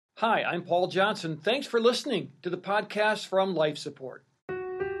Hi, I'm Paul Johnson. Thanks for listening to the podcast from Life Support. You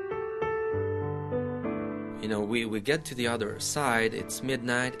know, we get to the other side, it's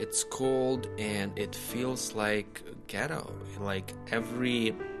midnight, it's cold, and it feels like ghetto. Like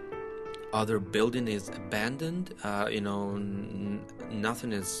every other building is abandoned,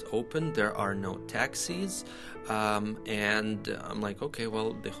 nothing is open, there are no taxis, and I'm like, okay,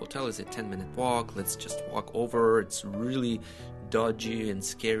 well, the hotel is a 10-minute walk, let's just walk over. It's really dodgy and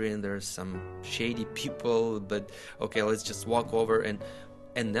scary, and there's some shady people, but okay, let's just walk over. And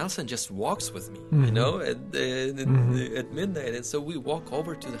Nelson just walks with me, at midnight. And so we walk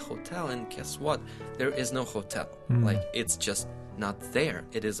over to the hotel, and guess what? There is no hotel. Like, it's just not there.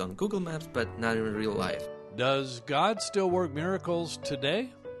 It is on Google Maps, but not in real life. Does God still work miracles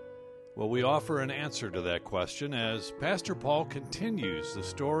today? Well, we offer an answer to that question as Pastor Paul continues the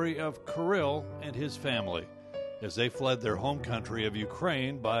story of Kirill and his family as they fled their home country of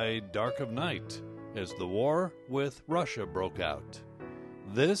Ukraine by dark of night as the war with Russia broke out.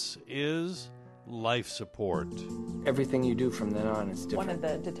 This is Life Support. Everything you do from then on is different. One of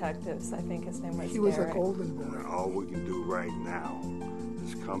the detectives, I think his name was He was a Derek. golden boy. And all we can do right now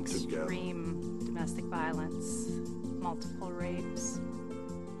is come together. Extreme domestic violence, multiple rapes.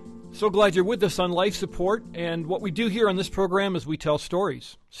 So glad you're with us on Life Support. And what we do here on this program is we tell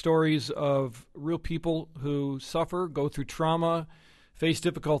stories of real people who suffer, go through trauma, face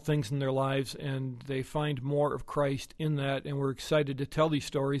difficult things in their lives, and they find more of Christ in that. And we're excited to tell these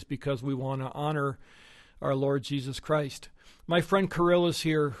stories because we want to honor our Lord Jesus Christ. My friend Kirill is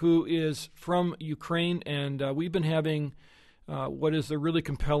here, who is from Ukraine, and we've been having what is a really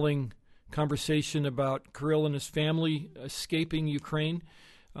compelling conversation about Kirill and his family escaping Ukraine.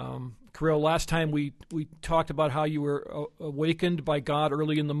 Kirill, last time we talked about how you were awakened by God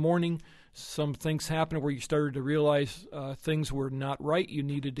early in the morning. Some things happened where you started to realize things were not right. You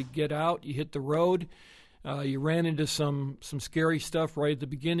needed to get out. You hit the road. You ran into some scary stuff right at the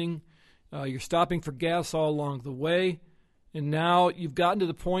beginning. You're stopping for gas all along the way. And now you've gotten to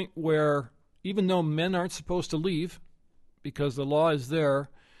the point where even though men aren't supposed to leave because the law is there,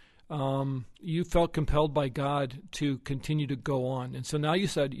 you felt compelled by God to continue to go on, and so now you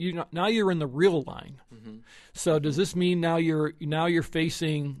said now you're in the real line. Mm-hmm. So does this mean now you're going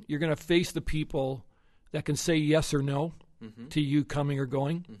to face the people that can say yes or no to you coming or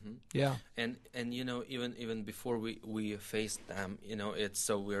going? Mm-hmm. Yeah, and even before we face them, it's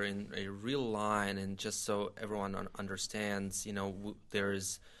so we're in a real line, and just so everyone understands,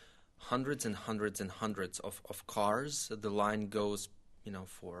 there's hundreds and hundreds and hundreds of cars. The line goes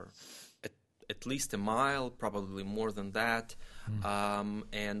for at least a mile, probably more than that.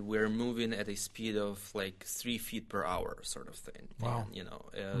 And we're moving at a speed of like 3 feet per hour sort of thing. Wow.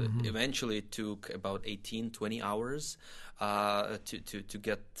 And, eventually it took about 18, 20 hours to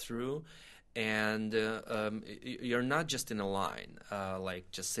get through. And you're not just in a line,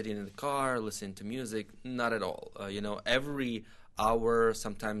 like just sitting in the car, listening to music, not at all. Every hour,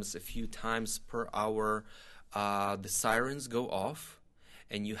 sometimes a few times per hour, the sirens go off.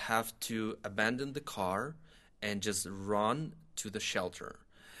 And you have to abandon the car and just run to the shelter.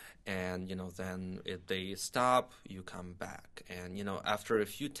 And, then if they stop, you come back. And, after a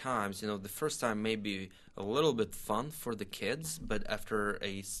few times, the first time may be a little bit fun for the kids, but after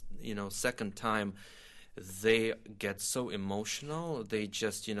a, second time, they get so emotional. They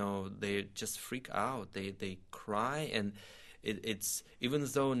just, they just freak out. They cry. And it's, even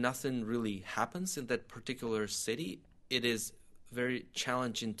though nothing really happens in that particular city, it is very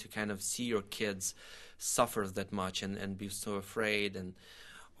challenging to kind of see your kids suffer that much and be so afraid and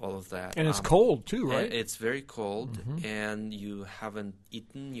all of that. And it's cold too, right? It's very cold, and you haven't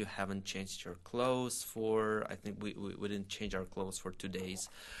eaten, you haven't changed your clothes for, I think we didn't change our clothes for 2 days.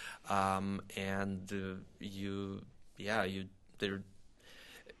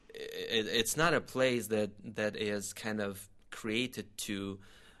 It's not a place that is kind of created to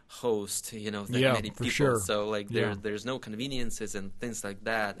host, that many people. Sure. So like there's no conveniences and things like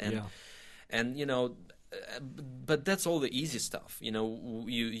that, and but that's all the easy stuff.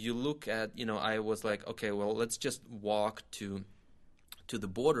 You look at, I was like, okay, well, let's just walk to the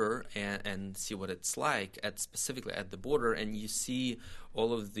border and see what it's like specifically at the border, and you see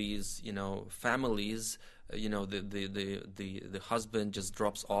all of these, families. The husband just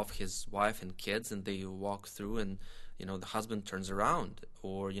drops off his wife and kids, and they walk through, and the husband turns around,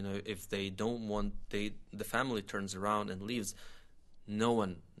 or if they don't want, the family turns around and leaves.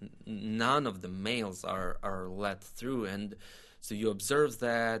 None of the males are let through, and so you observe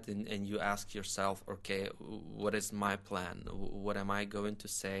that, and you ask yourself, okay, what is my plan? What am I going to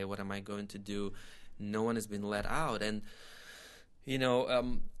say? What am I going to do? No one has been let out, and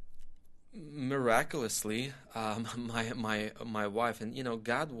Miraculously, my wife, and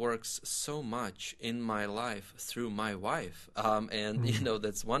God works so much in my life through my wife, and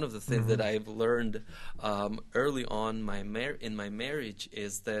that's one of the things that I've learned early on in my marriage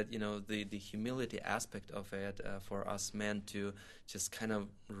is that the humility aspect of it for us men to just kind of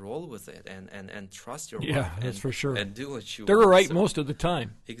roll with it and trust your wife. Yeah, that's for sure. And do what you They're want. right So- most of the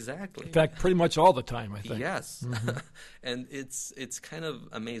time. Exactly. In fact, pretty much all the time, I think. Yes, and it's kind of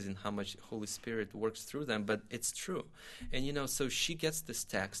amazing how much Holy Spirit works through them, but it's true. And so she gets this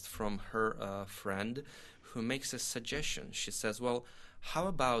text from her friend, who makes a suggestion. She says, "Well, how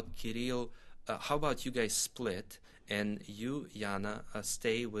about Kirill? How about you guys split, and you, Yana,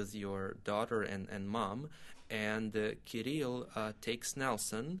 stay with your daughter and mom, and Kirill takes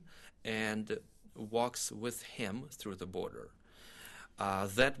Nelson and walks with him through the border."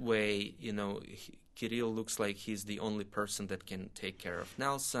 That way, Kirill looks like he's the only person that can take care of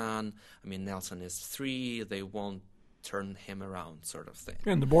Nelson. I mean, Nelson is 3. They won't turn him around, sort of thing.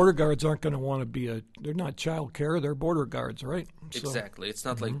 And the border guards aren't going to want to they're not child care, they're border guards, right? So, Exactly. It's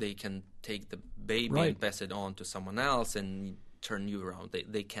not like they can take the baby Right. and pass it on to someone else and turn you around.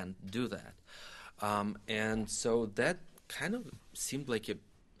 They can't do that. And so that kind of seemed like a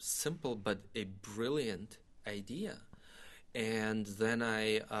simple but a brilliant idea. And then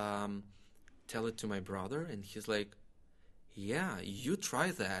I tell it to my brother, and he's like, "Yeah, you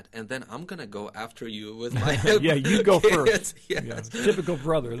try that, and then I'm gonna go after you with my Yeah, you go kids." first. Yes. Yeah, typical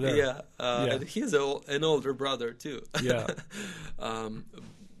brother there. Yeah, Yeah. and he's an older brother too. Yeah.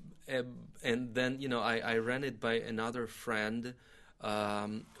 And then I ran it by another friend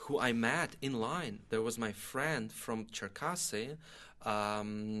who I met in line. There was my friend from Cherkasy.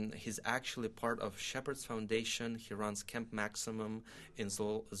 He's actually part of Shepherd's Foundation. He runs Camp Maximum in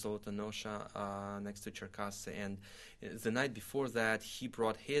Zolotonosha next to Cherkasy. And the night before that, he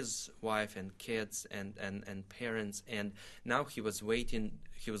brought his wife and kids and parents. And now he was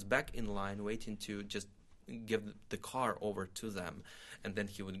back in line waiting to just give the car over to them. And then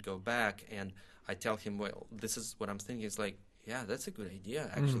he would go back. And I tell him, well, this is what I'm thinking. He's like, yeah, that's a good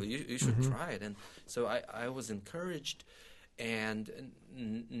idea, actually. You should try it. And so I was encouraged. And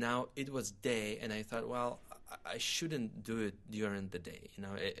now it was day, and I thought, well, I shouldn't do it during the day.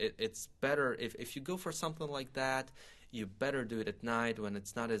 It's better if you go for something like that, you better do it at night when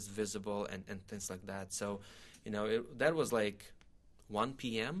it's not as visible and things like that. So, that was like 1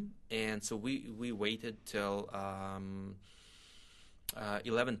 p.m., and so we waited till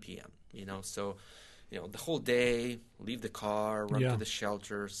 11 p.m., so... the whole day, leave the car, run to the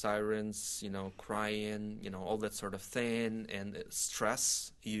shelter, sirens, crying, all that sort of thing, and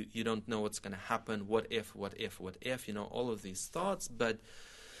stress. You don't know what's going to happen. What if, all of these thoughts. But,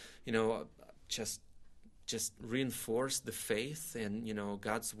 just reinforce the faith and,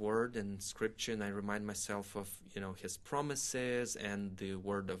 God's word and scripture. And I remind myself of, his promises and the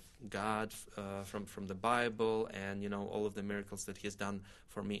word of God from the Bible and, all of the miracles that he's done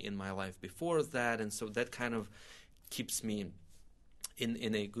for me in my life before that. And so that kind of keeps me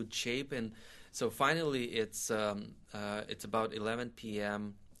in a good shape. And so finally it's about 11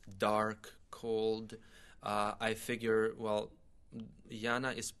 p.m., dark, cold. I figure, well,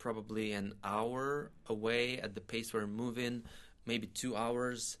 Yana is probably an hour away at the pace we're moving, maybe 2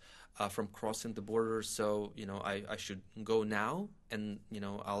 hours from crossing the border. So, I should go now, and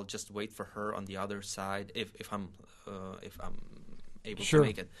I'll just wait for her on the other side if I'm able to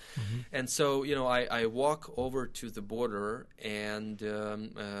make it. And so, I walk over to the border, and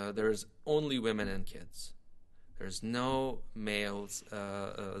there's only women and kids. There's no males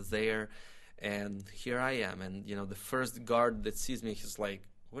there. And here I am, and the first guard that sees me, he's like,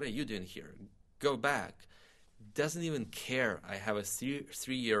 "What are you doing here? Go back." Doesn't even care. I have a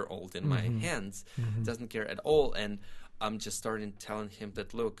 3-year-old in my hands. Doesn't care at all. And I'm just starting telling him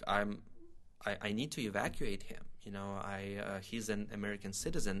that, look, I need to evacuate him. He's an American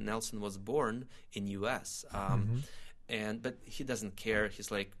citizen. Nelson was born in U.S. But he doesn't care. He's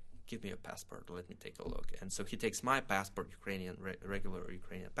like, "Give me a passport. Let me take a look." And so he takes my passport, regular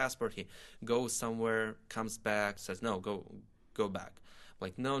Ukrainian passport. He goes somewhere, comes back, says, "No, go back." I'm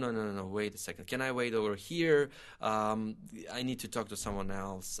like, no, wait a second. Can I wait over here? I need to talk to someone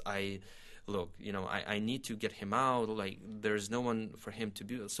else. I need to get him out. Like, there's no one for him to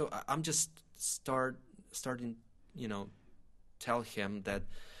be. So I'm just starting, tell him that,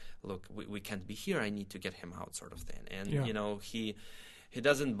 look, we can't be here. I need to get him out, sort of thing. And he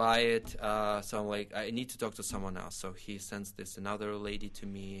doesn't buy it, so I'm like, I need to talk to someone else. So he sends another lady to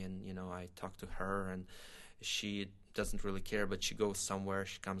me, and I talk to her, and she doesn't really care, but she goes somewhere.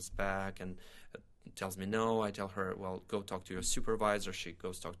 She comes back, and tells me no. I tell her, well, go talk to your supervisor. She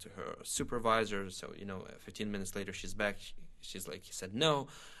goes talk to her supervisor. So, 15 minutes later, she's back. She's like, he said no.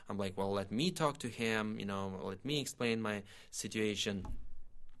 I'm like, well, let me talk to him. Let me explain my situation.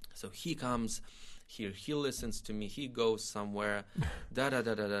 So he comes. He listens to me. He goes somewhere.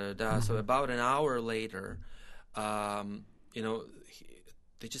 So about an hour later, they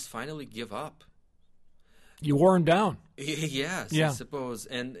just finally give up. You wore him down. Yes, Yeah. I suppose.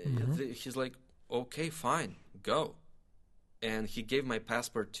 And he's like, okay, fine, go. And he gave my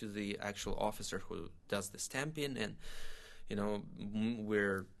passport to the actual officer who does the stamping. And,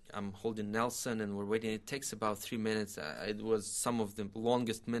 I'm holding Nelson and we're waiting. It takes about 3 minutes. It was some of the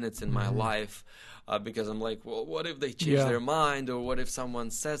longest minutes in my life because I'm like, well, what if they change their mind, or what if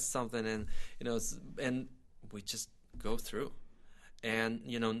someone says something? And, and we just go through. And,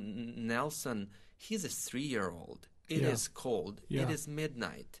 Nelson, he's a 3-year-old. It is cold. Yeah. It is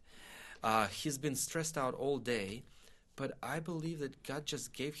midnight. He's been stressed out all day. But I believe that God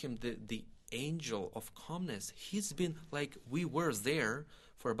just gave him the angel of calmness. He's been like, we were there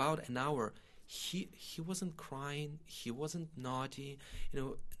for about an hour. He wasn't crying. He wasn't naughty.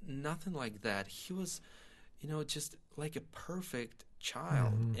 Nothing like that. He was, just like a perfect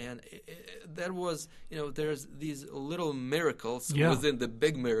child. And that was, there's these little miracles within the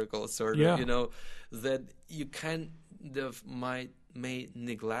big miracle, sort of, that you kind of may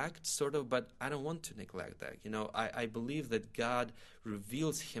neglect, sort of, but I don't want to neglect that. I believe that God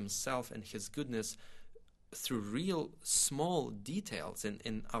reveals himself and his goodness through real small details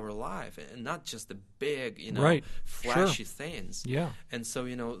in our life, and not just the big, flashy things. Yeah. And so,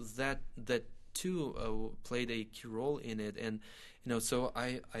 that too played a key role in it. And, so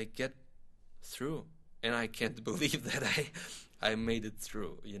I get through, and I can't believe that I made it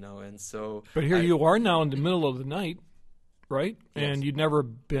through, and so. But here you are now in the middle of the night, right? Yes. And you'd never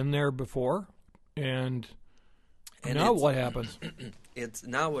been there before, and now what happens?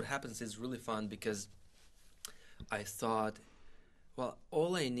 Now what happens is really fun, because I thought, well,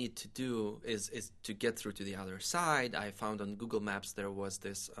 all I need to do is to get through to the other side. I found on Google Maps there was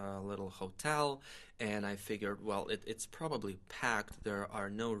this little hotel, and I figured, well, it's probably packed. There are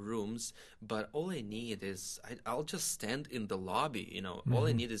no rooms, but all I need is I'll just stand in the lobby. All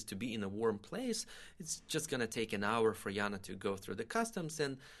I need is to be in a warm place. It's just going to take an hour for Yana to go through the customs,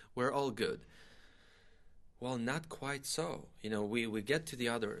 and we're all good. Well, not quite so. We get to the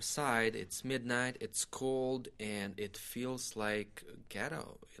other side. It's midnight, it's cold, and it feels like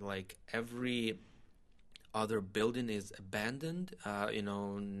ghetto. Like every other building is abandoned.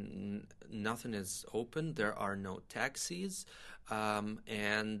 Nothing is open. There are no taxis.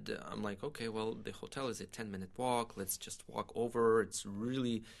 And I'm like, okay, well, the hotel is a 10-minute walk. Let's just walk over. It's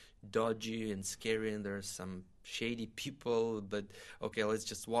really dodgy and scary, and there's some shady people. But, okay, let's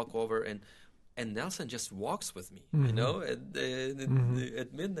just walk over. And Nelson just walks with me,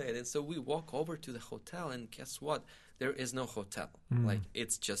 at midnight. And so we walk over to the hotel, and guess what? There is no hotel. Like,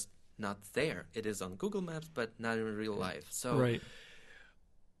 it's just not there. It is on Google Maps, but not in real life. So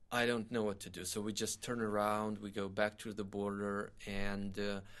I don't know what to do. So we just turn around. We go back to the border, and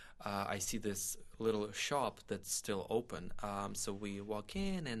I see this little shop that's still open. So we walk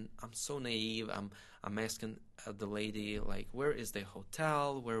in, and I'm so naive. I'm asking the lady, like, where is the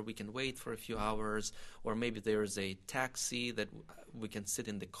hotel where we can wait for a few hours, or maybe there's a taxi that we can sit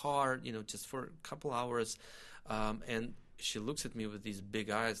in the car, just for a couple hours. And she looks at me with these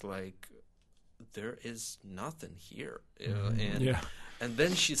big eyes, like, there is nothing here. And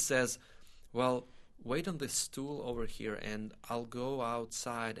then she says, well, wait on this stool over here, and I'll go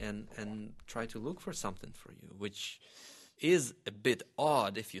outside and try to look for something for you, which is a bit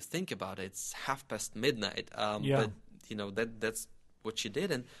odd if you think about it. It's midnight. But, that's what she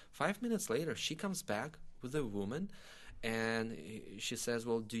did. And 5 minutes later, she comes back with a woman, and she says,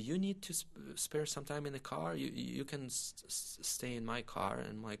 well, do you need to spare some time in the car? You can stay in my car. And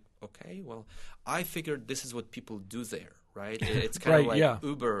I'm like, okay, well, I figured this is what people do there, right? It's kind of like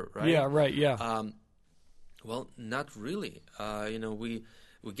Uber, right? Yeah, right, yeah. Well, not really.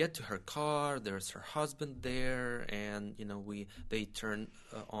 We get to her car. There's her husband there, and they turn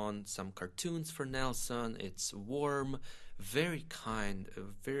on some cartoons for Nelson. It's warm, very kind,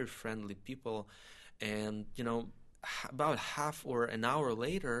 very friendly people, and about half hour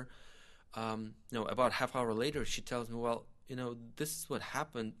later, she tells me, well, this is what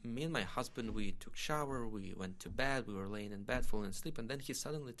happened. Me and my husband, we took shower, we went to bed, we were laying in bed, falling asleep, and then he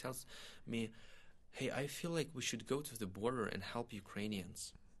suddenly tells me, hey, I feel like we should go to the border and help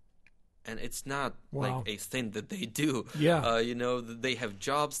Ukrainians. And it's not like a thing that they do. Yeah. They have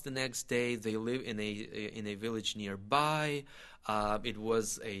jobs the next day. They live in a village nearby. It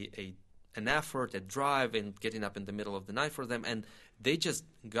was a an effort, a drive, and getting up in the middle of the night for them. And they just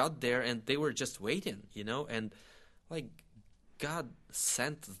got there, and they were just waiting, and like God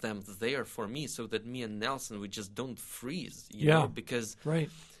sent them there for me so that me and Nelson, we just don't freeze, you know, because right.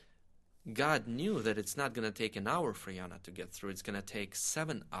 God knew that it's not going to take an hour for Yana to get through. It's going to take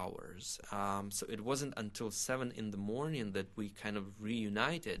 7 hours. So it wasn't until 7 in the morning that we kind of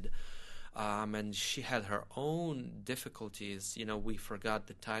reunited. And she had her own difficulties. We forgot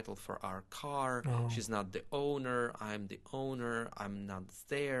the title for our car. Oh. She's not the owner. I'm the owner. I'm not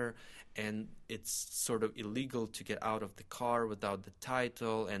there. And it's sort of illegal to get out of the car without the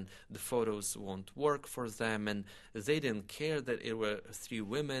title, and the photos won't work for them. And they didn't care that it were 3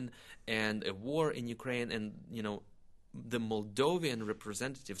 women and a war in Ukraine. And, the Moldovan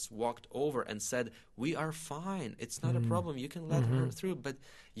representatives walked over and said, "We are fine. It's not a problem. You can let her through." But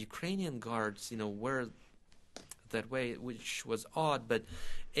Ukrainian guards, were that way, which was odd. But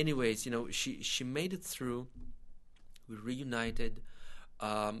anyways, she made it through. We reunited.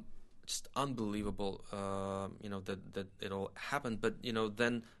 Just unbelievable, that it all happened. But,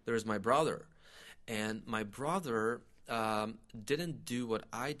 then there's my brother. And my brother didn't do what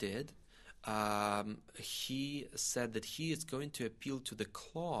I did. He said that he is going to appeal to the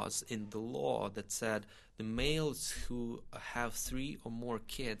clause in the law that said the males who have 3 or more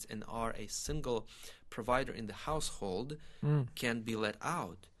kids and are a single provider in the household can be let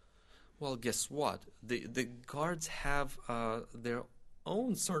out. Well, guess what? The guards have their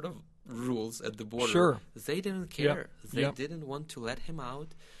own sort of rules at the border. Sure. They didn't care. They didn't want to let him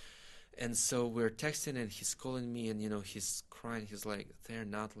out. And so we're texting, and he's calling me, and, he's crying. He's like, "They're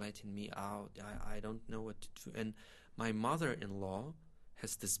not letting me out. I don't know what to do." And my mother-in-law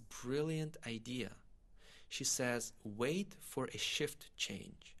has this brilliant idea. She says, "Wait for a shift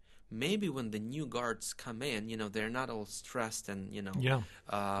change. Maybe when the new guards come in, they're not all stressed and,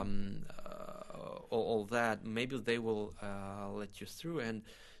 all that. Maybe they will let you through." And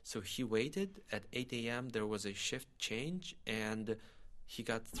so he waited. At 8 a.m., there was a shift change, and he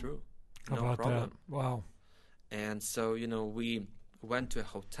got through. How no about problem. that? Wow. And so, we went to a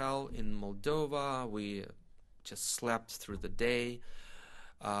hotel in Moldova. We just slept through the day.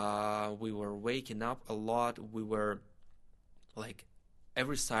 We were waking up a lot. We were like,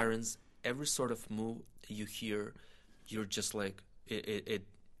 every sirens, every sort of move you hear, you're just like,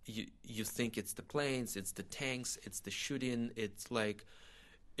 you think it's the planes, it's the tanks, it's the shooting. It's like,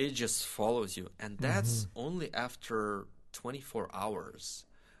 it just follows you. And that's only after 24 hours.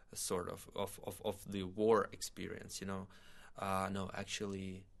 Sort of the war experience, no,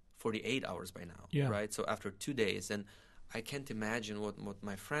 actually 48 hours by now, right? So after 2 days, and I can't imagine what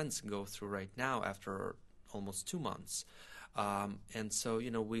my friends go through right now after almost 2 months. And so,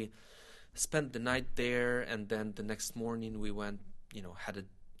 we spent the night there, and then the next morning we went, headed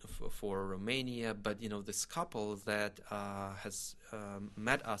for Romania. But, this couple that has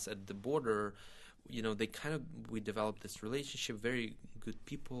met us at the border, we developed this relationship, very good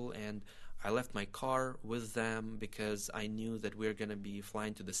people, and I left my car with them because I knew that we're going to be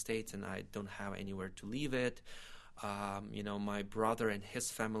flying to the States and I don't have anywhere to leave it. My brother and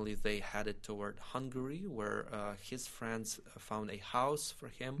his family, they headed toward Hungary, where his friends found a house for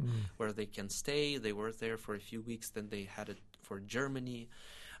him where they can stay. They were there for a few weeks, then they headed for Germany.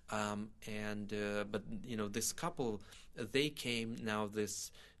 But this couple, they came now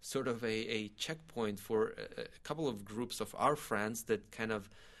this sort of a checkpoint for a couple of groups of our friends that kind of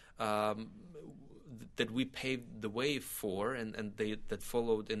that we paved the way for, and they that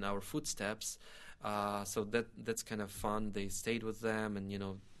followed in our footsteps. So that's kind of fun. They stayed with them, and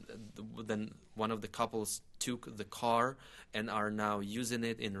then one of the couples took the car and are now using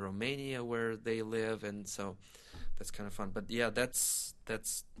it in Romania where they live, and so that's kind of fun. But that's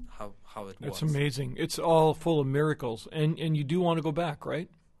how it was. It's amazing. It's all full of miracles, and you do want to go back, right?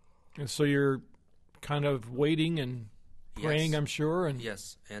 And so you're kind of waiting and praying, yes. I'm sure. And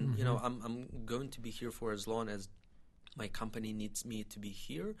yes, and I'm going to be here for as long as my company needs me to be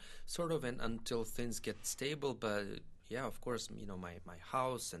here, sort of, and until things get stable. But yeah, of course, my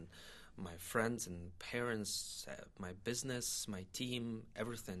house and my friends and parents, my business, my team,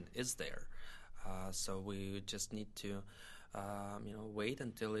 everything is there. So we just need to, wait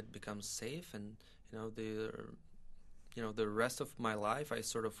until it becomes safe, and the rest of my life, I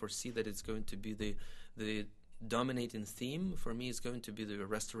sort of foresee that it's going to be the dominating theme for me is going to be the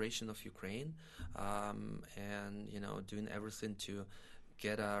restoration of Ukraine, and doing everything to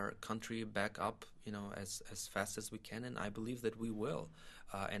get our country back up, as fast as we can, and I believe that we will,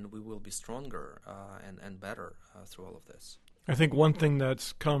 and we will be stronger and better through all of this. I think one thing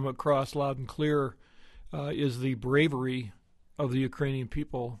that's come across loud and clear is the bravery of the Ukrainian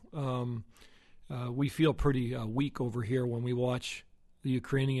people. We feel pretty weak over here when we watch the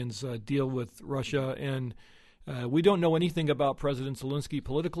Ukrainians deal with Russia, and we don't know anything about President Zelensky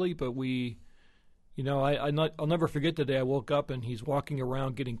politically, but I'll never forget the day I woke up and he's walking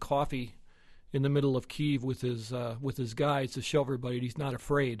around getting coffee in the middle of Kyiv with his guys to show everybody he's not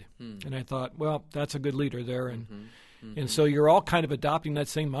afraid. And I thought, well, that's a good leader there, and so you're all kind of adopting that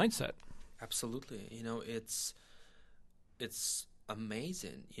same mindset. Absolutely. It's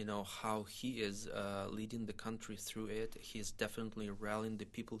amazing, how he is leading the country through it. He is definitely rallying the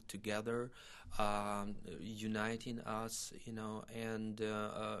people together, uniting us, and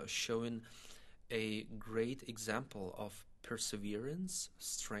showing a great example of perseverance,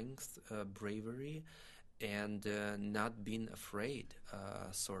 strength, bravery, and not being afraid,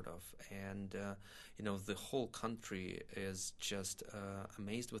 sort of. And, the whole country is just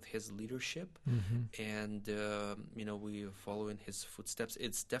amazed with his leadership. And, we follow in his footsteps.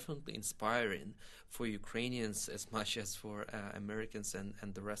 It's definitely inspiring for Ukrainians as much as for Americans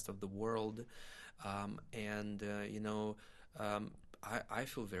and the rest of the world. I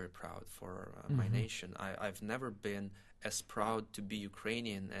feel very proud for my nation. I've never been as proud to be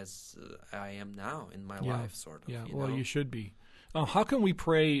Ukrainian as I am now in my life, sort of. Yeah, you should be. How can we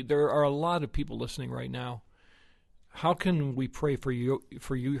pray? There are a lot of people listening right now. How can we pray for your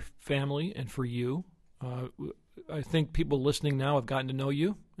family and for you? I think people listening now have gotten to know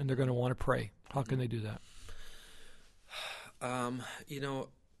you, and they're going to want to pray. How can they do that? I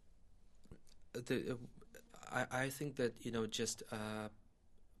think that, just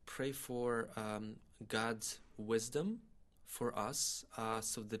pray for God's wisdom for us,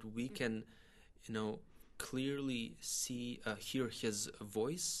 so that we can, clearly hear His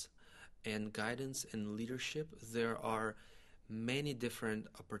voice and guidance and leadership. There are many different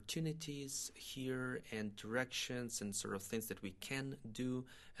opportunities here and directions and sort of things that we can do.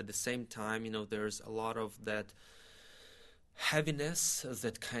 At the same time, there's a lot of that heaviness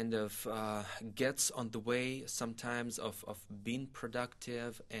that kind of gets on the way sometimes of being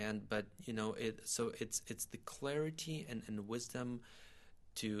productive, but it's the clarity and wisdom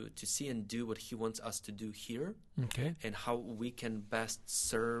to see and do what He wants us to do here, and how we can best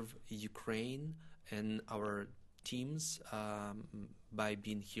serve Ukraine and our teams by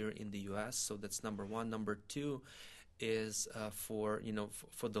being here in the U.S. So that's number one. Number two is for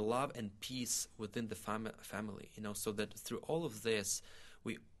the love and peace within the family, so that through all of this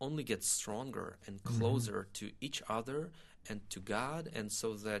we only get stronger and closer to each other and to God, and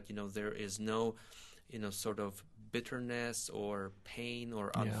so that there is no sort of bitterness or pain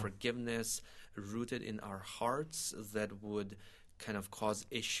or unforgiveness rooted in our hearts that would kind of cause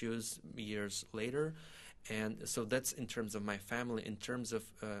issues years later. And so that's in terms of my family. In terms of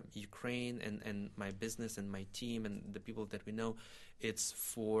Ukraine and my business and my team and the people that we know, it's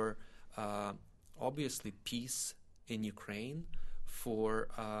for obviously peace in Ukraine, for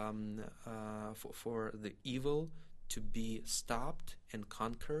the evil to be stopped and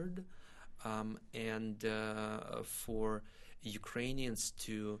conquered, and for Ukrainians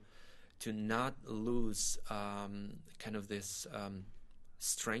to not lose kind of this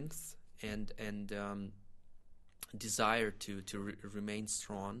strength and desire to remain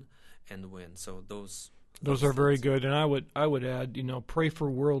strong and win. So those are very good, and I would add, pray for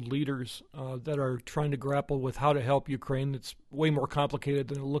world leaders that are trying to grapple with how to help Ukraine. It's way more complicated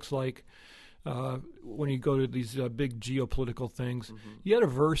than it looks like when you go to these big geopolitical things. You had a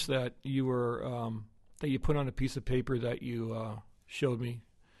verse that you were that you put on a piece of paper that you showed me.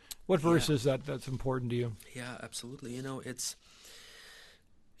 What verse is that that's important to you? Yeah, absolutely. It's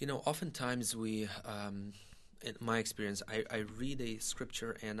oftentimes we. In my experience, I read a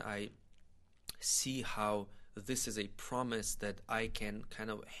scripture and I see how this is a promise that I can kind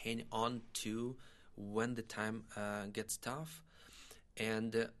of hang on to when the time gets tough.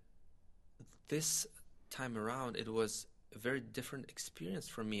 And this time around, it was a very different experience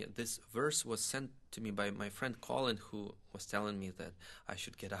for me. This verse was sent to me by my friend Colin, who was telling me that I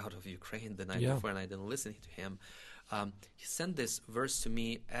should get out of Ukraine the night before, and I didn't listen to him. He sent this verse to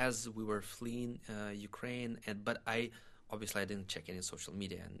me as we were fleeing Ukraine, but I didn't check any social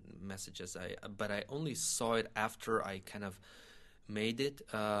media and messages. But I only saw it after I kind of made it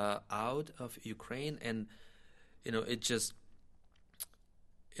out of Ukraine, and it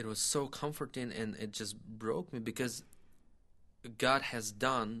was so comforting, and it just broke me because God has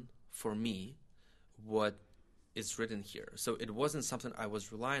done for me what is written here. So it wasn't something I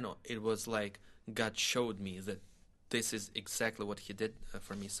was relying on. It was like God showed me that this is exactly what He did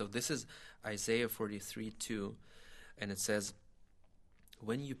for me. So this is Isaiah 43:2, and it says,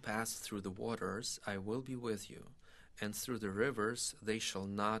 "When you pass through the waters, I will be with you, and through the rivers they shall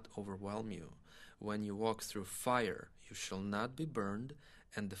not overwhelm you. When you walk through fire, you shall not be burned,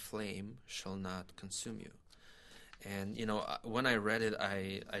 and the flame shall not consume you. And, when I read it,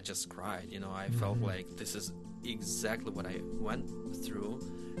 I just cried. I felt like this is exactly what I went through,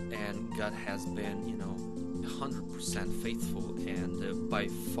 and God has been, 100% faithful and by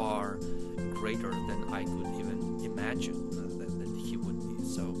far greater than I could even imagine that He would be.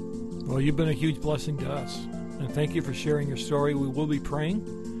 So, well, you've been a huge blessing to us, and thank you for sharing your story. We will be praying,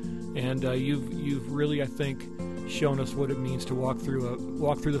 and you've really, I think, shown us what it means to walk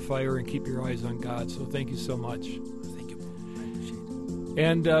through the fire and keep your eyes on God. So thank you so much. Thank you, Paul. I appreciate it.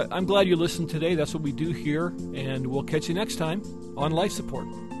 And I'm glad you listened today. That's what we do here, and we'll catch you next time on Life Support.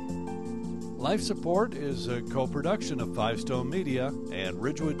 Life Support is a co-production of Five Stone Media and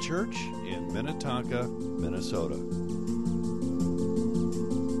Ridgewood Church in Minnetonka, Minnesota.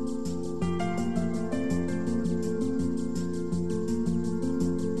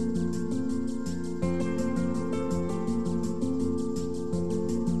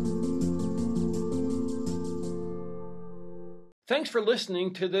 Thanks for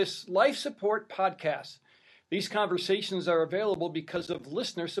listening to this Life Support podcast. These conversations are available because of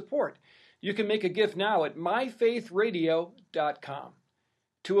listener support. You can make a gift now at myfaithradio.com.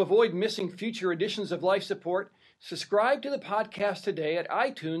 To avoid missing future editions of Life Support, subscribe to the podcast today at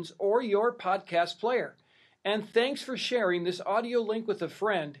iTunes or your podcast player. And thanks for sharing this audio link with a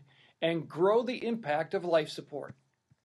friend and grow the impact of Life Support.